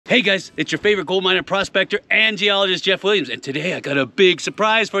Hey guys, it's your favorite gold miner, prospector, and geologist, Jeff Williams. And today I got a big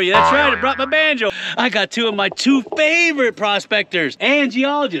surprise for you. That's right, I brought my banjo. I got two of my favorite prospectors and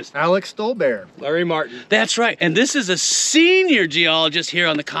geologists. Alex Stolbear. Larry Martin. That's right, and this is a senior geologist here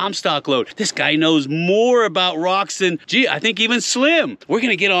on the Comstock lode. This guy knows more about rocks than, gee, I think even Slim. We're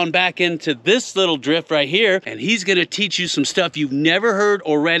gonna get on back into this little drift right here, and he's gonna teach you some stuff you've never heard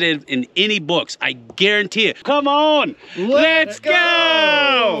or read in any books. I guarantee it. Come on, let's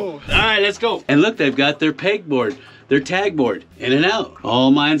go! All right, let's go. And look, they've got their pegboard, their tag board, in and out.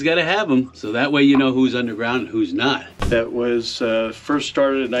 All mines got to have them, so that way you know who's underground and who's not. That was first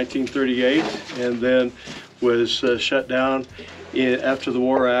started in 1938 and then was shut down after the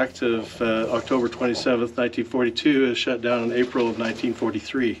War Act of October 27th, 1942, is shut down in April of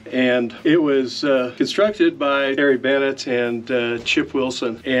 1943. And it was constructed by Harry Bennett and Chip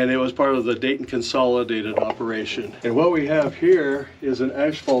Wilson, and it was part of the Dayton Consolidated operation. And what we have here is an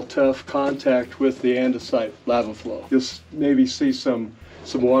asphalt tuff contact with the andesite lava flow. You'll maybe see some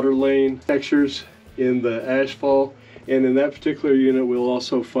water lane textures in the asphalt. And in that particular unit, we'll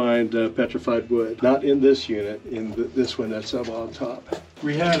also find petrified wood. Not in this unit, in this one that's up on top.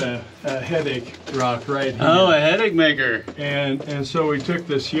 We had a headache rock right here. Oh, a headache maker. And so we took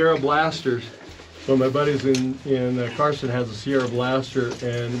the Sierra blasters. So my buddies in Carson has a Sierra blaster,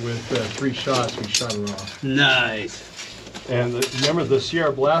 and with 3 shots, we shot it off. Nice. And remember, the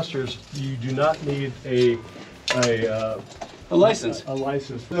Sierra blasters, you do not need a license. A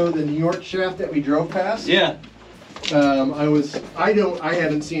license. So the New York shaft that we drove past. Yeah. I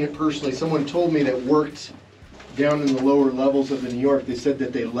haven't seen it personally. Someone told me that worked down in the lower levels of the New York. They said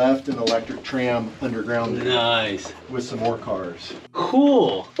that they left an electric tram underground there. Nice. With some more cars.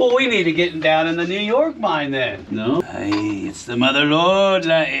 Cool. Well, we need to get down in the New York mine then. No? Hey, it's the mother lode,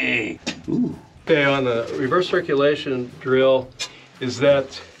 hey. Ooh. Okay, on the reverse circulation drill, is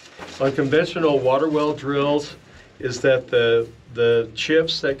that on conventional water well drills, is that the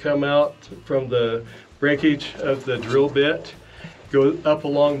chips that come out from the breakage of the drill bit go up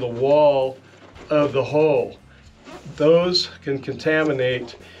along the wall of the hole. Those can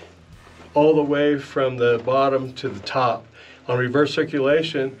contaminate all the way from the bottom to the top. On reverse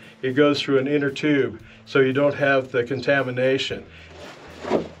circulation, it goes through an inner tube, so you don't have the contamination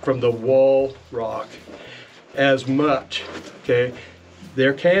from the wall rock as much. Okay,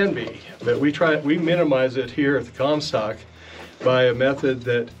 there can be, but we minimize it here at the Comstock by a method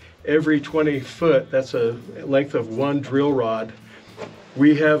that every 20 foot, that's a length of 1 drill rod,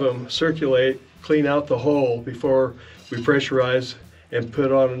 we have them circulate, clean out the hole before we pressurize and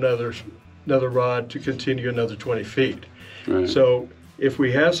put on another rod to continue another 20 feet. Right. So if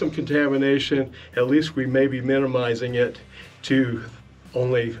we have some contamination, at least we may be minimizing it to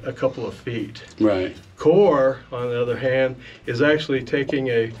only a couple of feet. Right. Core, on the other hand, is actually taking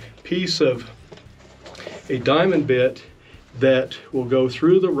a piece of a diamond bit that will go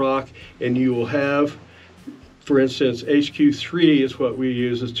through the rock, and you will have, for instance, HQ3 is what we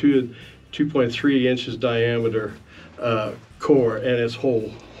use, is 2.3 inches diameter core, and it's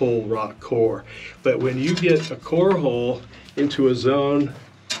whole rock core. But when you get a core hole into a zone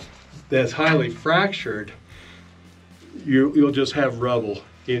that's highly fractured, you'll just have rubble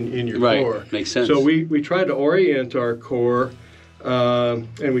in your core. Right, makes sense. So we try to orient our core,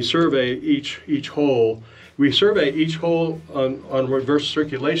 and we survey each hole. We survey each hole on reverse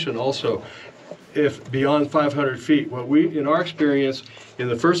circulation also, if beyond 500 feet. What we, in our experience, in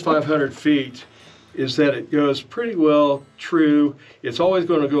the first 500 feet, is that it goes pretty well true. It's always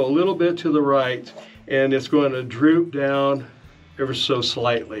going to go a little bit to the right, and it's going to droop down ever so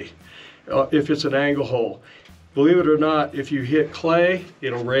slightly, if it's an angle hole. Believe it or not, if you hit clay,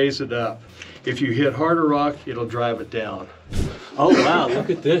 it'll raise it up. If you hit harder rock, it'll drive it down. Oh wow,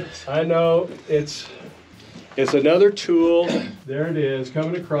 look at this. I know, it's another tool. There it is,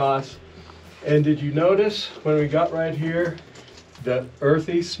 coming across. And did you notice when we got right here, the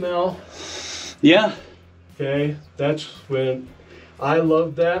earthy smell? Yeah. Okay, that's when I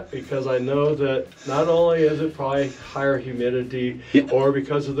love that, because I know that not only is it probably higher humidity, yeah, or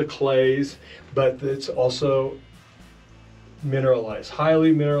because of the clays, but it's also mineralized,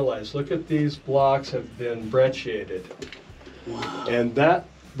 highly mineralized. Look at these blocks have been brecciated. Wow. And that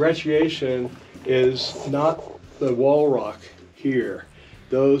brecciation is not the wall rock here.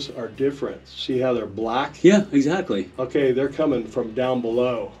 Those are different. See how they're black? Yeah, exactly. Okay, they're coming from down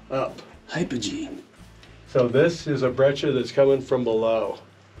below, up. Hypogene. So this is a breccia that's coming from below.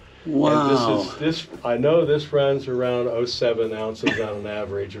 Wow. And this I know this runs around 0.7 ounces on an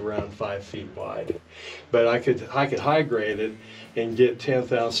average, around 5 feet wide. But I could high grade it and get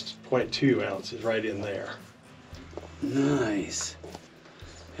 0.2 ounces right in there. Nice.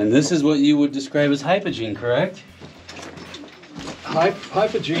 And this is what you would describe as hypogene, correct?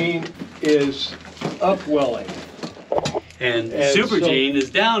 Hypogene is upwelling. And And supergene is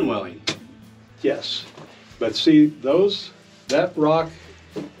downwelling. Yes. But see, that rock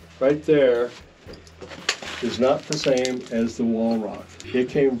right there is not the same as the wall rock. It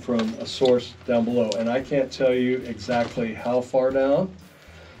came from a source down below, and I can't tell you exactly how far down.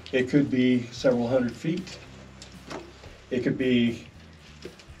 It could be several hundred feet. It could be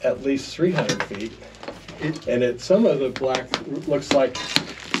at least 300 feet. And some of the black looks like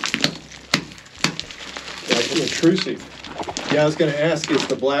intrusive. Yeah, I was going to ask, is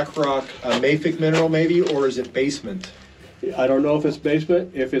the black rock a mafic mineral maybe, or is it basement? I don't know if it's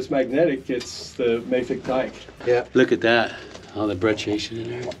basement. If it's magnetic, it's the mafic dike. Yeah. Look at that. All the brecciation in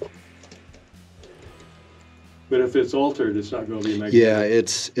there. But if it's altered, it's not going to be magnetic. Yeah,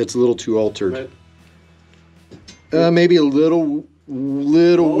 it's a little too altered. But Maybe a little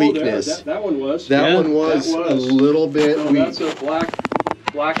weakness. That one was. That one was a little bit So weak. that's a black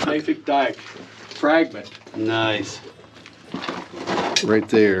mafic dike fragment. Nice. Right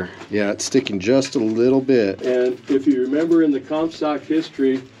there. Yeah, it's sticking just a little bit. And if you remember in the Comstock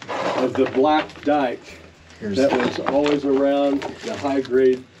history of the black dike, that was always around the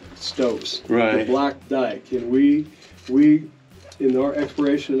high-grade stopes. Right. The black dike. And we in our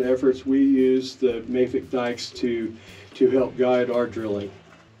exploration efforts, we use the mafic dikes to help guide our drilling.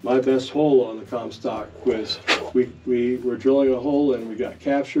 My best hole on the Comstock was we were drilling a hole and we got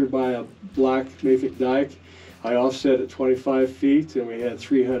captured by a black mafic dike. I offset at 25 feet and we had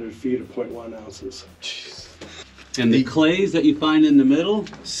 300 feet of 0.1 ounces. And the clays that you find in the middle?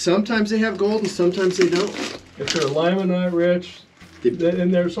 Sometimes they have gold and sometimes they don't. If they're limonite rich,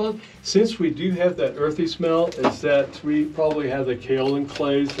 and there's all, since we do have that earthy smell, is that we probably have the kaolin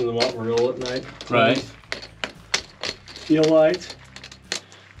clays and the montmorillonite. Right. Zeolite.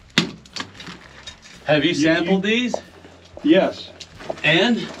 Have you sampled these? Yes,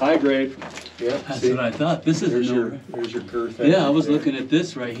 And? high grade. Yeah, That's what I thought. This is there's your girth. Yeah, I was looking at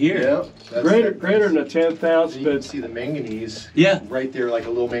this right here. Yeah. Greater than a 10th ounce, You can but see the manganese. Yeah. Right there, like a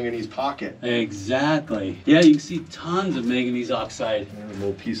little manganese pocket. Exactly. Yeah, you can see tons of manganese oxide. There's a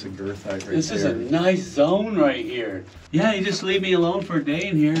little piece of girthite right there. This is a nice zone right here. Yeah, you just leave me alone for a day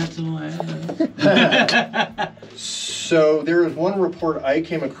in here. That's all I So there was one report I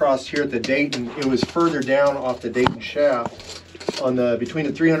came across here at the Dayton. It was further down off the Dayton shaft, on the between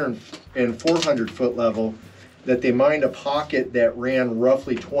the 300 and 400 foot level, that they mined a pocket that ran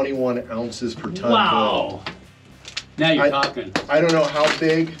roughly 21 ounces per ton. Wow. gold. Now you're talking. I don't know how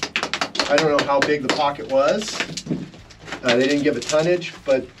big. I don't know how big the pocket was. They didn't give a tonnage,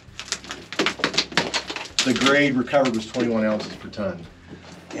 but the grade recovered was 21 ounces per ton.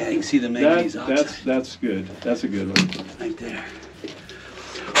 Yeah, you can see the manganese oxide that's good. That's a good one. right there.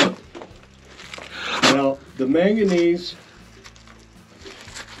 Now the manganese,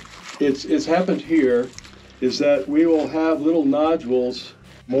 it's happened here, is that we will have little nodules.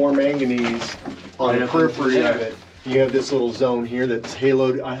 More manganese on the periphery of it. You have this little zone here that's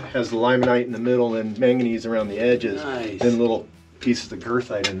haloed, has the limonite in the middle and manganese around the edges. Nice. Then little pieces of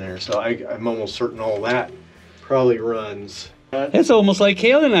girthite in there. So I'm almost certain all that probably runs. It's almost like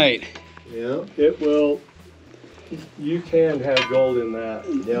kaolinite. Yeah. It will. You can have gold in that.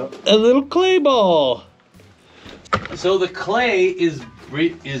 Yeah. A little clay ball. So the clay is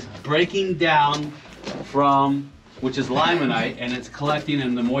breaking down from, which is limonite, and it's collecting,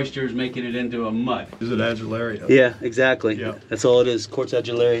 and the moisture is making it into a mud. Is it adularia? Yeah, exactly. Yeah. That's all it is, quartz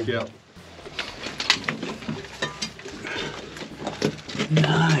adularia. Yeah.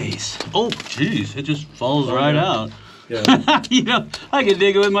 Nice. Oh, geez, it just falls right out. Yeah. You know, I can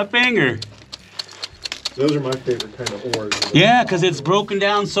dig it with my finger. Those are my favorite kind of ores. Yeah, because it's broken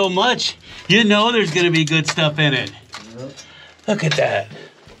down so much, you know there's going to be good stuff in it. Yep. Look at that.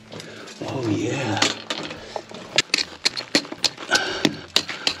 Oh, yeah.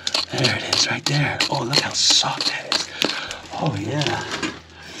 There it is, right there. Oh, look how soft that is. Oh, yeah.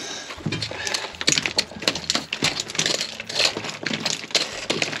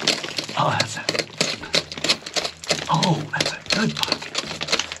 Oh, that's a good pocket.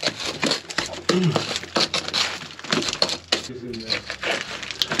 Is in there.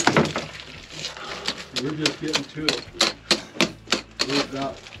 We're just getting to it. We're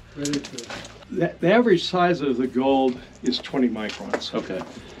about ready to. The average size of the gold is 20 microns. Okay.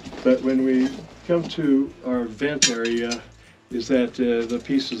 But when we come to our vent area, is that the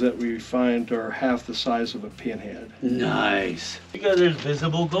pieces that we find are half the size of a pinhead. Nice. Because there's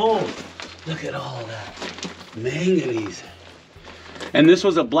visible gold. Look at all that manganese. And this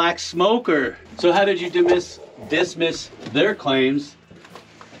was a black smoker. So how did you dismiss their claims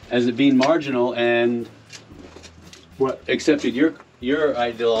as it being marginal and What? accepted your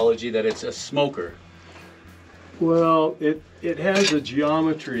ideology that it's a smoker. Well, it has a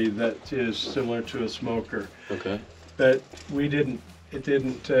geometry that is similar to a smoker, Okay. but it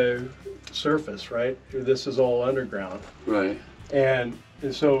didn't surface, right? This is all underground. Right. And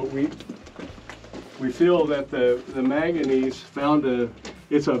so we feel that the manganese found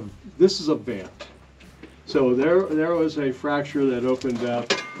this is a vent. So there was a fracture that opened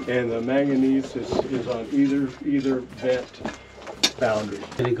up, and the manganese is on either vent boundary.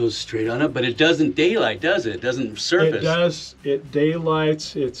 And it goes straight on up, but it doesn't daylight, does it? It doesn't surface. It does. It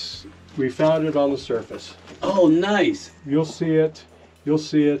daylights. We found it on the surface. Oh, nice. You'll see it. You'll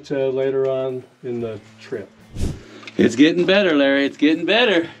see it later on in the trip. It's getting better, Larry. It's getting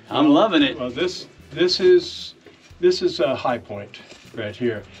better. I'm loving it. Well, this is a high point right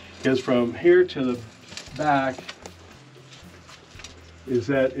here, because from here to the back is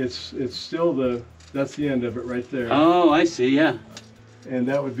that it's still that's the end of it right there. Oh, I see. Yeah. And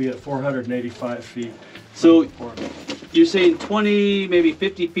that would be at 485 feet. So you're saying 20, maybe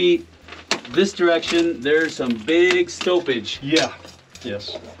 50 feet this direction, there's some big stopage. Yeah.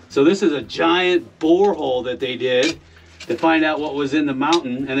 Yes. So this is a giant borehole that they did to find out what was in the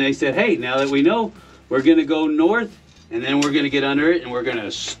mountain. And they said, hey, now that we know, we're going to go north, and then we're going to get under it, and we're going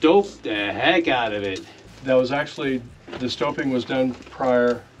to stope the heck out of it. That was actually, the stoping was done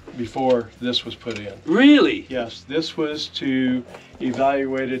before this was put in. Really? Yes, this was to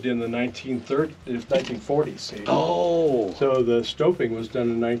evaluate it in the 1940s. See? Oh. So the stoping was done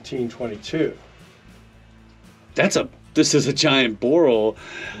in 1922. This is a giant borehole.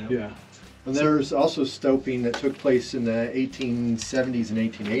 Yeah. And there's also stoping that took place in the 1870s and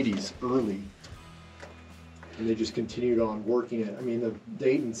 1880s, early. And they just continued on working it. I mean, the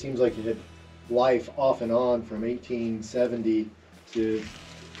Dayton seems like it had life off and on from 1870 to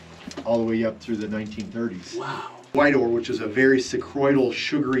all the way up through the 1930s. Wow. White ore, which is a very cycloidal,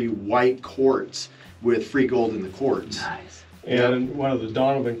 sugary white quartz with free gold in the quartz. Nice. And one of the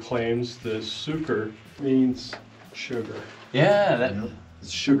Donovan claims, the sucre means sugar. Yeah.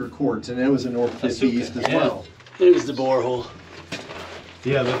 It's sugar quartz, and it was in North That's East okay, as yeah. well. There's the borehole.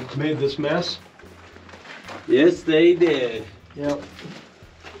 Yeah, that made this mess. Yes, they did. Yep.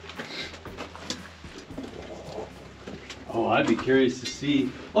 Oh, I'd be curious to see.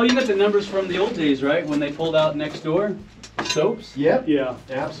 Oh, you got the numbers from the old days, right? When they pulled out next door? Soaps? Yep. Yeah.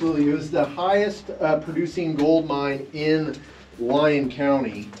 Absolutely. It was the highest producing gold mine in Lyon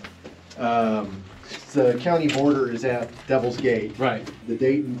County. The county border is at Devil's Gate. Right. The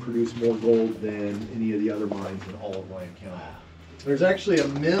Dayton produced more gold than any of the other mines in all of Lyon County. There's actually a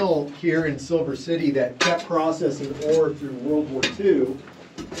mill here in Silver City that kept processing ore through World War II.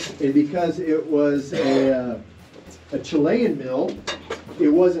 And because it was a Chilean mill, it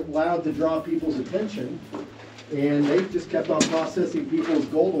wasn't allowed to draw people's attention. And they just kept on processing people's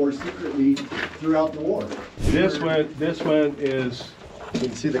gold ore secretly throughout the war. This one is, You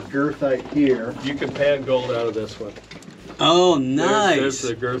can see the girthite here. you can pan gold out of this one. Oh, nice. There's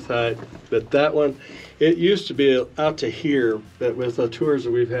the girthite, but that one, it used to be out to here, but with the tours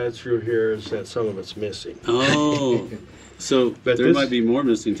that we've had through here, is that some of it's missing. Oh, so But there this- might be more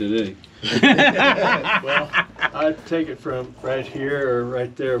missing today. Well, I'd take it from right here or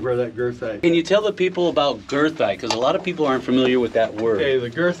right there where that girthite. Can you tell the people about girthite? Because a lot of people aren't familiar with that word. Okay, the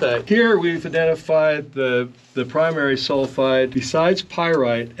girthite. Here we've identified the primary sulfide besides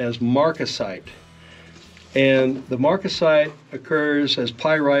pyrite as marcasite. And the marcasite occurs as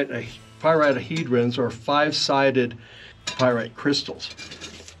pyritohedrons or five-sided pyrite crystals.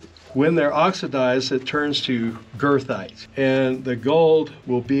 When they're oxidized, it turns to girthite. And the gold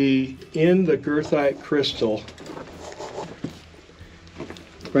will be in the girthite crystal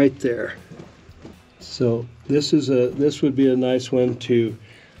right there. So this would be a nice one to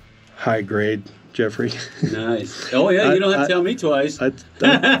high grade, Jeffrey. Nice. Oh, yeah, you don't have to tell me twice.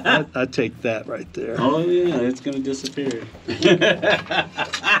 I'd take that right there. Oh, yeah, it's going to disappear.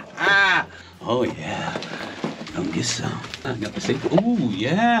 Oh, yeah. Come get some. I got the same. Oh,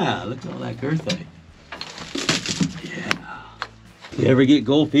 yeah. Look at all that girthite. Yeah. You ever get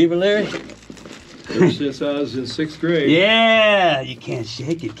gold fever, Larry? Ever since I was in 6th grade. Yeah. You can't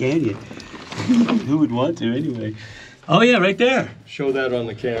shake it, can you? Who would want to, anyway? Oh, yeah, right there. Show that on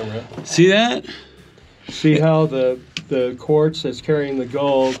the camera. See that? See how the quartz that's carrying the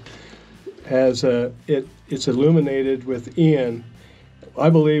gold has it's illuminated within. I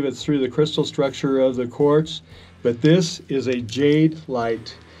believe it's through the crystal structure of the quartz, but this is a jade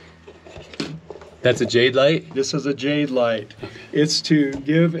light. That's a jade light? This is a jade light. It's to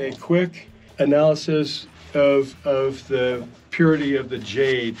give a quick analysis of the purity of the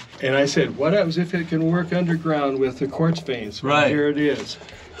jade. And I said, what happens if it can work underground with the quartz veins? Well, Right. here it is.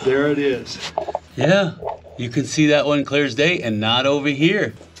 There it is. Yeah, you can see that one clear as day and not over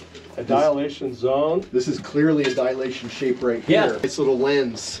here. A dilation zone. This is clearly a dilation shape right Yeah. here. It's a little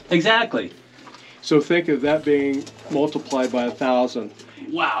lens. Exactly. So think of that being multiplied by 1,000.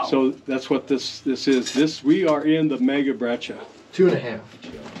 Wow. So that's what this is. We are in the mega breccia. 2.5.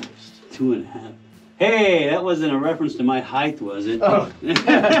 2.5. Hey, that wasn't a reference to my height, was it? Oh.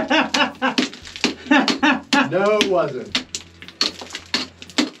 No, it wasn't.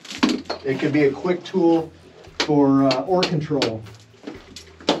 It could be a quick tool for ore control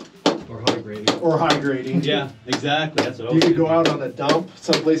Or high grading. or high grading. Yeah, exactly. That's what I You was could go thinking. out on a dump,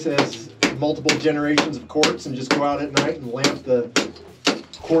 someplace that has multiple generations of quartz, and just go out at night and lamp the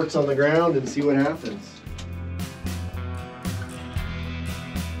quartz on the ground and see what happens.